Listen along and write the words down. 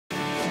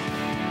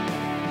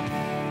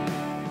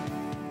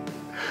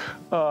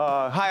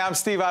Hi, I'm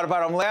Steve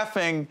Adubato. I'm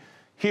laughing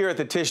here at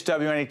the Tisch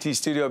WNET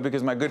studio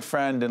because my good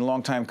friend and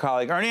longtime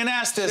colleague, Ernie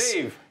Anastos.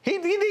 Steve. He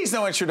needs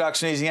no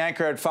introduction. He's the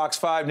anchor at Fox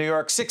 5 New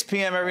York, 6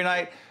 p.m. every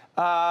night.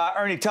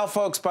 Ernie, tell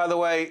folks, by the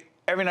way,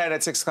 every night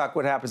at 6 o'clock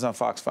what happens on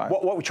Fox 5.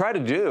 What we try to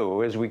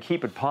do is we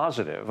keep it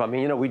positive. I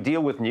mean, you know, we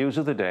deal with news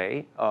of the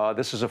day.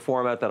 This is a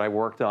format that I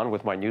worked on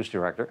with my news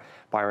director,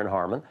 Byron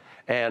Harmon.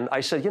 And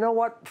I said, you know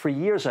what? For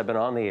years I've been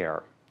on the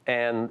air,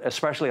 and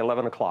especially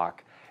 11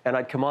 o'clock. And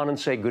I'd come on and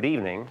say good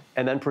evening,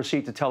 and then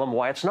proceed to tell them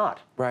why it's not.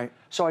 Right.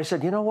 So I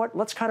said, you know what?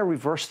 Let's kind of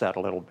reverse that a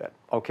little bit,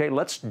 okay?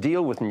 Let's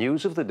deal with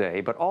news of the day,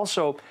 but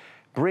also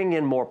bring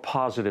in more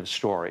positive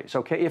stories,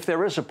 okay? If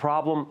there is a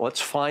problem,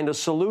 let's find a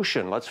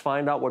solution. Let's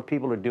find out what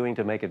people are doing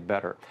to make it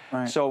better.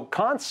 Right. So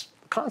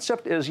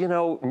concept is, you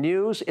know,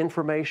 news,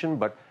 information,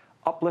 but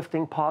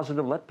uplifting,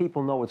 positive. Let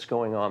people know what's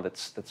going on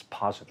that's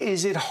positive.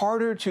 Is it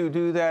harder to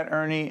do that,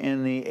 Ernie,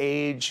 in the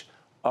age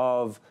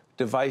of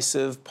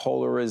divisive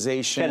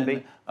polarization? Can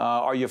be.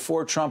 Are you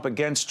for Trump,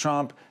 against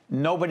Trump?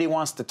 Nobody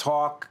wants to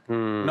talk.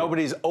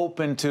 Nobody's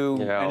open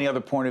to any other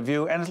point of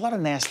view. And there's a lot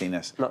of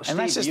nastiness. No, and Steve,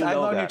 that's just, you I've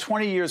know known you that.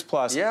 20 years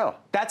plus. Yeah.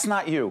 That's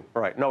not you.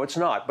 Right. No, it's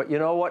not. But you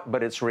know what?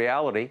 But it's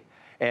reality.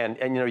 And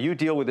you know, you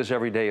deal with this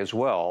every day as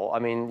well. I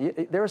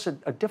mean, there's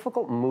a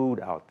difficult mood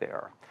out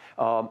there.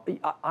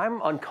 I'm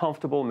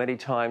uncomfortable many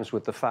times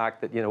with the fact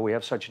that, you know, we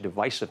have such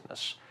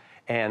divisiveness.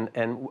 And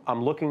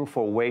I'm looking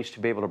for ways to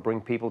be able to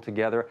bring people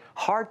together.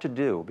 Hard to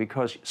do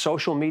because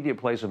social media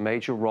plays a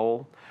major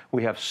role.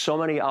 We have so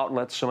many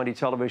outlets, so many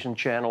television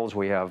channels.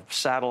 We have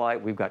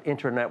satellite, we've got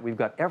internet, we've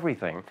got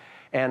everything.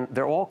 And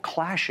they're all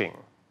clashing.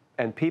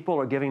 And people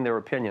are giving their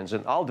opinions.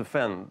 And I'll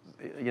defend,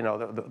 you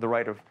know, the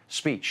right of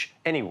speech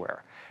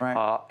anywhere.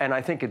 Right. And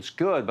I think it's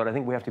good, but I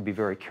think we have to be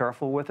very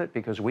careful with it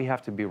because we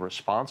have to be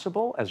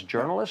responsible as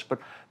journalists.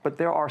 But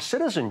there are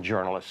citizen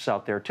journalists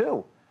out there,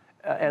 too.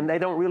 And they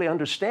don't really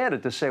understand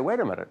it to say, wait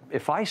a minute,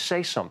 if I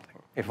say something,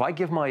 if I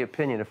give my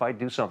opinion, if I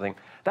do something,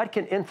 that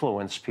can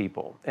influence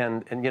people.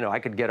 And you know, I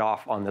could get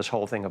off on this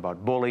whole thing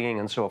about bullying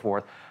and so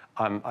forth.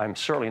 I'm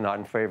certainly not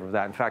in favor of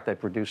that. In fact, I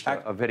produced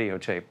a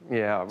videotape.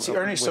 Yeah. See,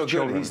 Ernie's so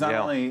good. He's not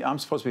only, I'm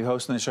supposed to be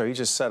hosting the show, he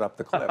just set up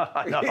the clip.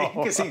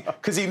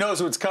 Because he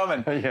knows what's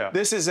coming. Yeah.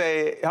 This is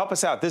help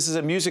us out. This is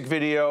a music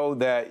video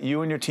that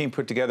you and your team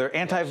put together.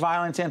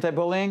 Anti-violence,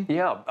 anti-bullying?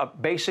 Yeah.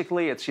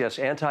 Basically, it's, yes,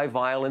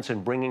 anti-violence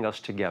and bringing us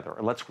together.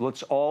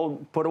 Let's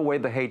all put away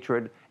the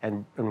hatred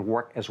and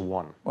work as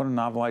one. What a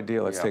novel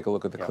idea. Let's take a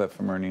look at the clip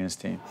from Ernie and his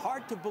team.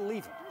 Hard to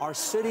believe it. Our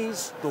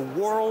cities, the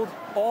world,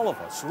 all of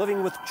us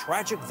living with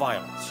tragic violence.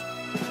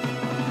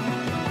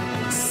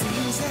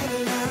 Seems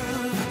that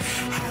love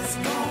has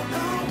gone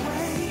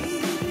away.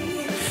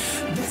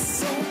 There's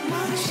so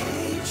much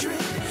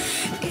hatred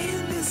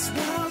in this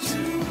world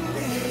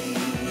today.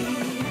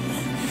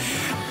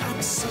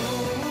 I'm so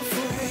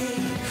afraid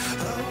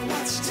of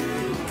what's to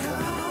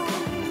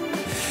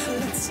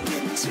come. Let's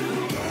get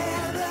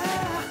together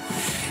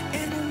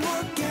and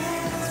work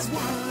as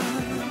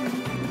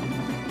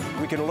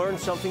one. We can learn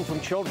something from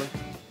children.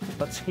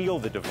 Let's heal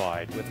the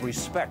divide with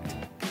respect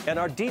and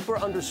our deeper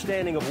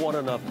understanding of one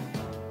another.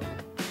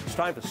 It's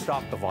time to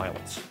stop the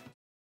violence.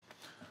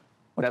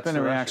 What's been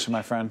the reaction,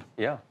 my friend?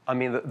 Yeah. I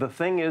mean, the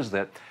thing is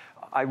that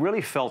I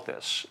really felt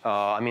this.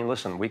 I mean,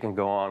 listen, we can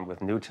go on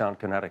with Newtown,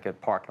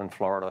 Connecticut, Parkland,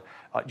 Florida.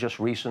 Just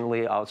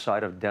recently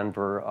outside of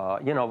Denver,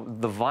 you know,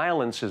 the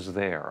violence is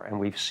there, and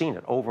we've seen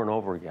it over and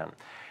over again.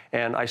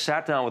 And I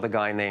sat down with a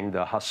guy named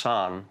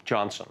Hassan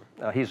Johnson.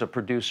 He's a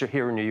producer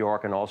here in New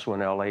York and also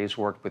in LA. He's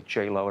worked with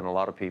J-Lo and a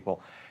lot of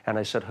people. And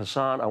I said,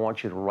 Hassan, I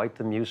want you to write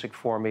the music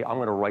for me. I'm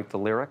going to write the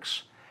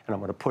lyrics, and I'm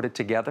going to put it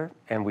together.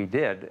 And we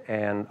did.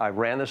 And I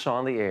ran this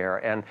on the air.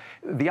 And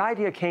the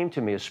idea came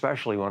to me,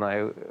 especially when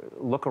I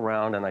look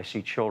around and I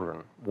see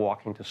children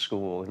walking to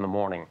school in the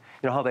morning.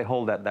 You know how they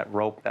hold that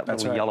rope, that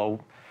little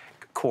yellow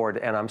cord,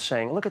 and I'm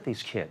saying, look at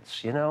these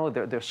kids, you know,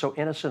 they're so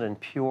innocent and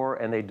pure,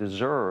 and they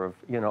deserve,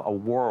 you know, a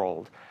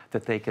world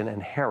that they can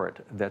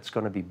inherit that's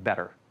going to be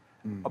better,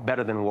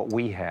 better than what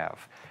we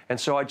have. And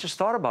so I just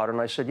thought about it,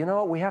 and I said, you know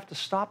what, we have to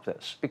stop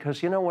this,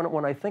 because, you know,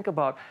 when I think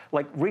about,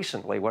 like,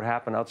 recently what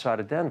happened outside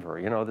of Denver,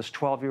 you know, this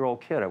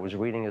 12-year-old kid, I was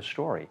reading his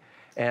story,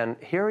 and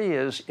here he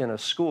is in a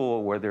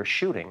school where they're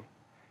shooting,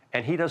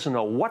 and he doesn't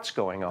know what's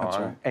going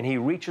on, and he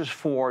reaches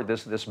for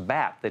this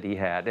bat that he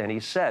had, and he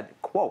said,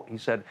 quote, he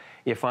said,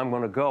 if I'm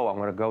going to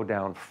go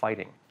down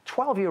fighting.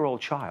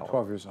 12-year-old child.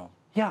 12 years old.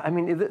 Yeah, I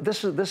mean,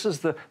 this is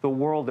the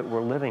world that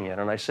we're living in,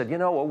 and I said, you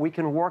know what, we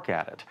can work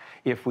at it.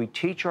 If we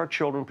teach our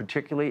children,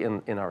 particularly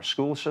in our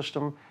school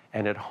system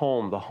and at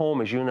home, the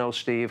home, as you know,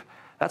 Steve,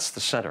 that's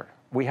the center.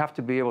 We have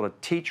to be able to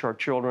teach our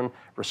children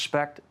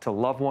respect, to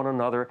love one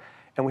another,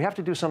 and we have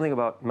to do something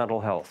about mental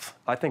health.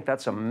 I think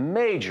that's a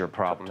major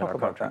problem in our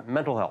country.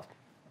 Mental health.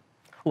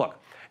 Look,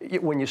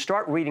 when you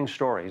start reading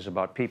stories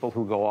about people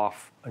who go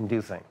off and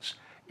do things,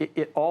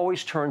 it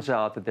always turns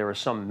out that there is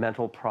some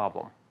mental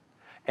problem.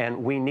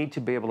 And we need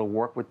to be able to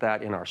work with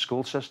that in our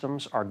school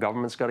systems. Our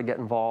government's got to get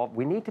involved.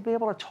 We need to be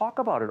able to talk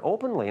about it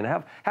openly and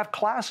have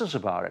classes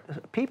about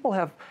it. People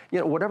have,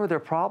 whatever their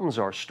problems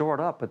are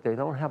stored up, but they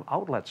don't have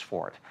outlets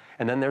for it.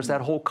 And then there's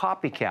that whole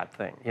copycat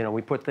thing.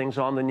 We put things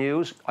on the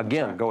news,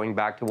 again, going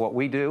back to what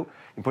we do.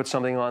 You put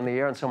something on the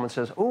air and someone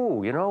says,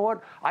 "Ooh, you know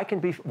what?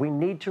 We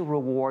need to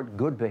reward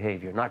good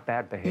behavior, not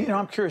bad behavior."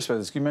 I'm curious about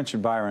this. You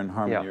mentioned Byron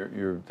Harmon. Yeah.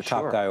 You're the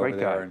top guy over Great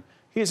there. guy. And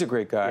he's a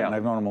great guy, Yeah. and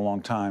I've known him a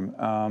long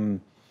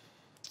time.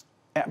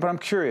 But I'm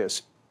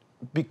curious,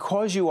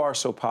 because you are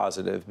so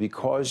positive,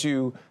 because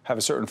you have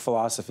a certain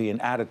philosophy and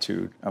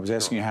attitude, I was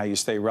asking you how you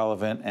stay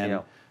relevant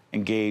and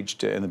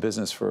engaged in the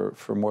business for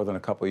more than a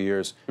couple of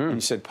years, and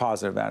you said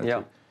positive attitude.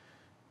 Yeah.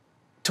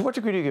 To what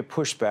degree do you get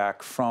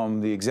pushback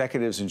from the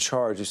executives in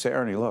charge who say,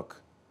 "Ernie, look,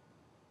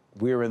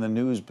 we're in the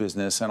news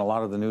business, and a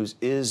lot of the news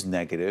is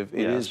negative,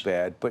 it is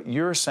bad," but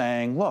you're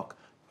saying, "Look,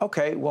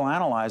 okay, we'll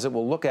analyze it,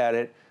 we'll look at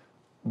it,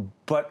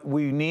 but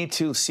we need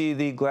to see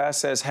the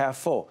glass as half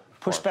full."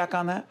 Pushback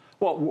on that?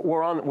 Well,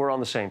 we're on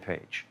the same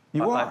page.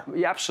 You are?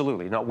 Yeah,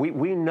 absolutely. No,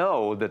 we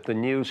know that the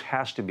news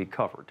has to be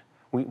covered.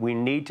 We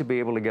need to be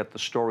able to get the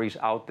stories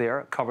out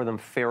there, cover them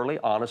fairly,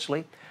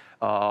 honestly.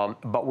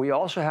 But we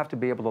also have to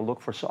be able to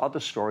look for other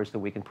stories that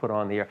we can put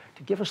on the air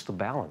to give us the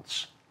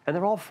balance. And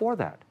they're all for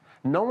that.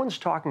 No one's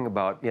talking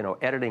about,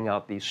 editing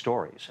out these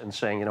stories and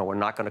saying, we're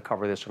not going to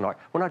cover this or not.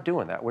 We're not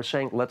doing that. We're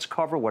saying, let's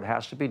cover what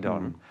has to be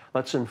done.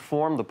 Let's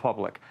inform the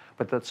public.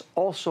 But let's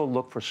also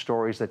look for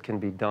stories that can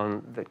be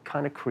done that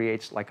kind of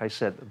creates, like I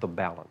said, the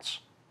balance.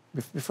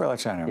 Before I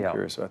let you on, I'm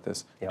curious about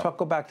this.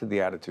 Go back to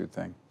the attitude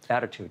thing.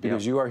 Attitude,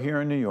 Because you are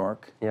here in New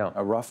York,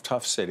 a rough,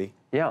 tough city.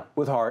 Yeah.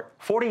 With heart.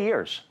 40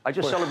 years. I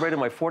just celebrated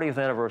my 40th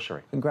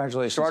anniversary.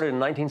 Congratulations. Started in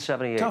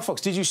 1978. Tell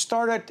folks, did you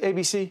start at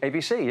ABC?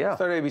 ABC, yeah.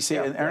 Started at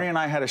ABC, and Ernie and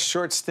I had a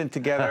short stint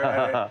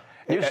together.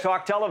 News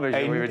Talk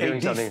Television, we were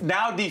doing something.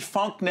 Now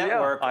defunct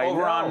network we're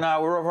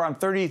over on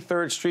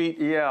 33rd Street,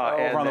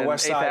 over on the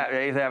west side.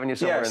 8th Avenue,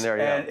 somewhere in there,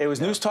 and it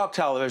was News Talk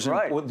Television.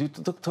 Right.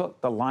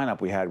 The lineup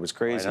we had was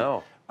crazy. I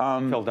know.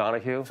 Phil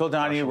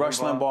Donahue. Rush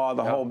Limbaugh,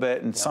 the whole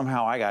bit, and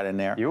somehow I got in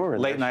there. You were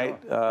in late there, night.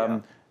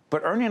 sure.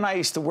 But Ernie and I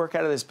used to work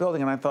out of this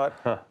building, and I thought,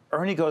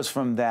 Ernie goes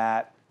from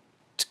that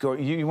to go.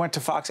 You went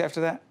to Fox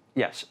after that?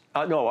 Yes.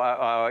 Yes.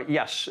 No.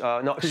 You're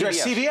at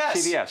CBS.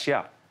 CBS,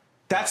 yeah.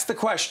 That's the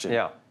question.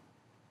 Yeah.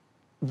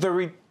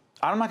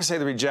 I'm not going to say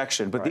the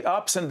rejection, but the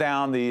ups and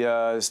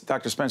downs.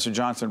 Dr. Spencer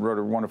Johnson wrote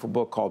a wonderful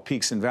book called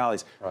Peaks and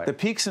Valleys. Right. The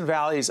peaks and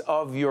valleys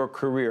of your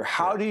career.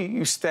 How do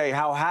you stay?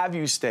 How have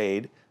you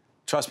stayed?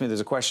 Trust me, there's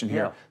a question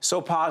here. Yeah.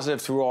 So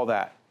positive through all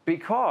that.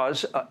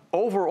 Because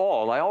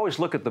overall, I always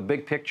look at the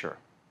big picture,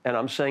 and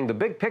I'm saying the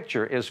big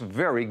picture is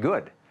very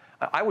good.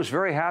 I was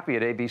very happy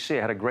at ABC.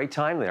 I had a great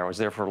time there. I was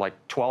there for like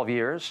 12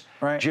 years.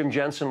 Right. Jim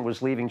Jensen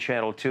was leaving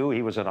Channel 2.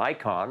 He was an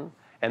icon,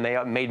 and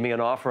they made me an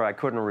offer I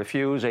couldn't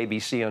refuse.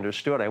 ABC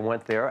understood. I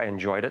went there. I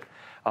enjoyed it.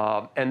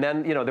 And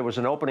then, there was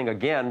an opening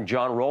again.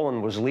 John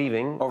Rowland was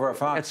leaving. Over at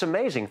Fox. It's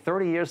amazing.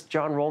 30 years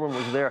John Rowland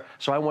was there.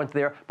 So I went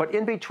there. But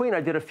in between,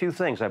 I did a few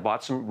things. I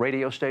bought some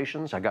radio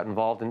stations. I got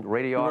involved in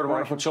radio You wrote a wonderful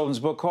operations. children's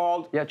book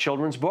called? Yeah,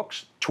 children's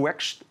books.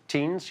 Twixt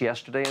Teens,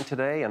 Yesterday and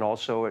Today, and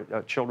also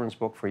a children's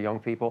book for young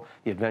people,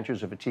 The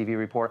Adventures of a TV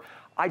Reporter.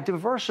 I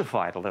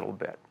diversified a little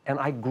bit, and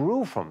I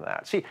grew from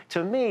that. See,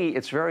 to me,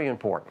 it's very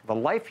important. The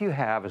life you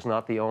have is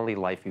not the only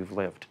life you've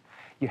lived.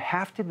 You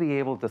have to be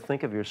able to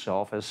think of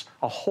yourself as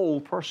a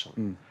whole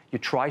person. You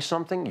try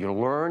something, you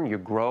learn, you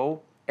grow,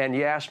 and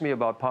you ask me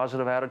about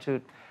positive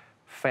attitude,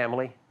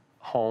 family,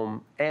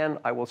 home, and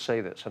I will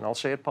say this, and I'll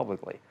say it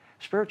publicly,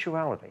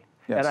 spirituality.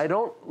 Yes. And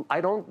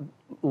I don't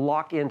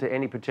lock into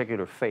any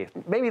particular faith.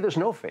 Maybe there's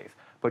no faith,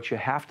 but you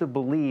have to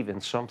believe in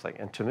something.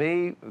 And to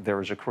me,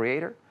 there is a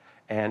creator,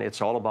 and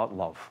it's all about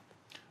love.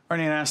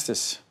 Ernie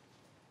Anastos.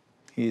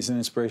 He's an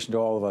inspiration to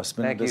all of us.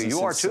 Thank you.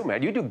 You are too,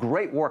 man. You do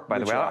great work, by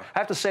the way. try. I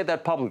have to say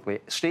that publicly.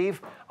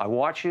 Steve, I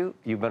watch you.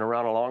 You've been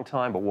around a long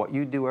time, but what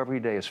you do every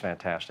day is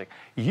fantastic.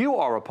 You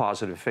are a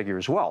positive figure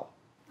as well.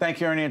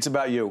 Thank you, Ernie. It's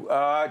about you.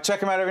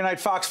 Check him out every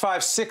night, Fox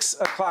 5, 6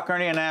 o'clock.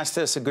 Ernie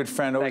Anastos, a good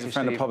friend, always a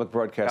friend of public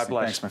broadcasting. God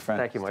bless. Thanks, my friend.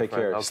 Thank you, my Take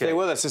friend. care. Okay. Stay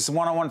with us. This is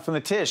One-on-One from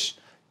the Tisch.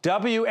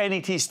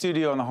 WNET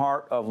studio in the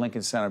heart of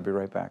Lincoln Center. Be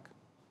right back.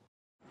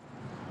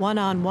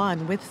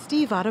 One-on-One with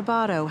Steve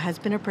Adubato has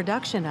been a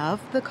production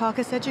of the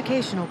Caucus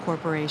Educational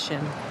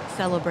Corporation,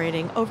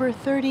 celebrating over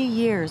 30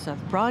 years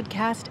of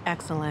broadcast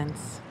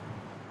excellence.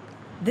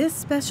 This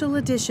special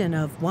edition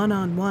of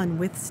One-on-One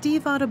with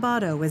Steve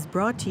Adubato is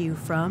brought to you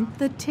from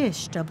the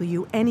Tisch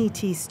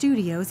WNET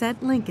studios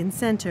at Lincoln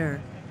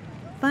Center.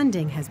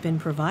 Funding has been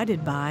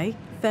provided by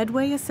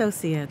Fedway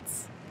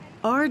Associates,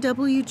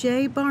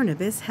 RWJ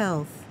Barnabas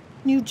Health,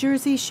 New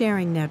Jersey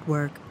Sharing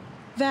Network,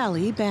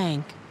 Valley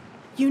Bank,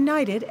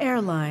 United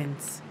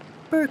Airlines,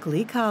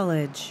 Berkeley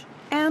College,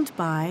 and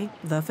by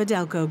the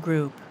Politcal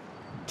Group.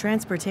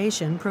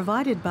 Transportation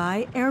provided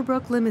by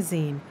Airbrook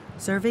Limousine,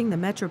 serving the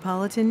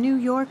metropolitan New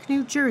York,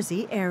 New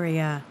Jersey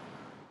area.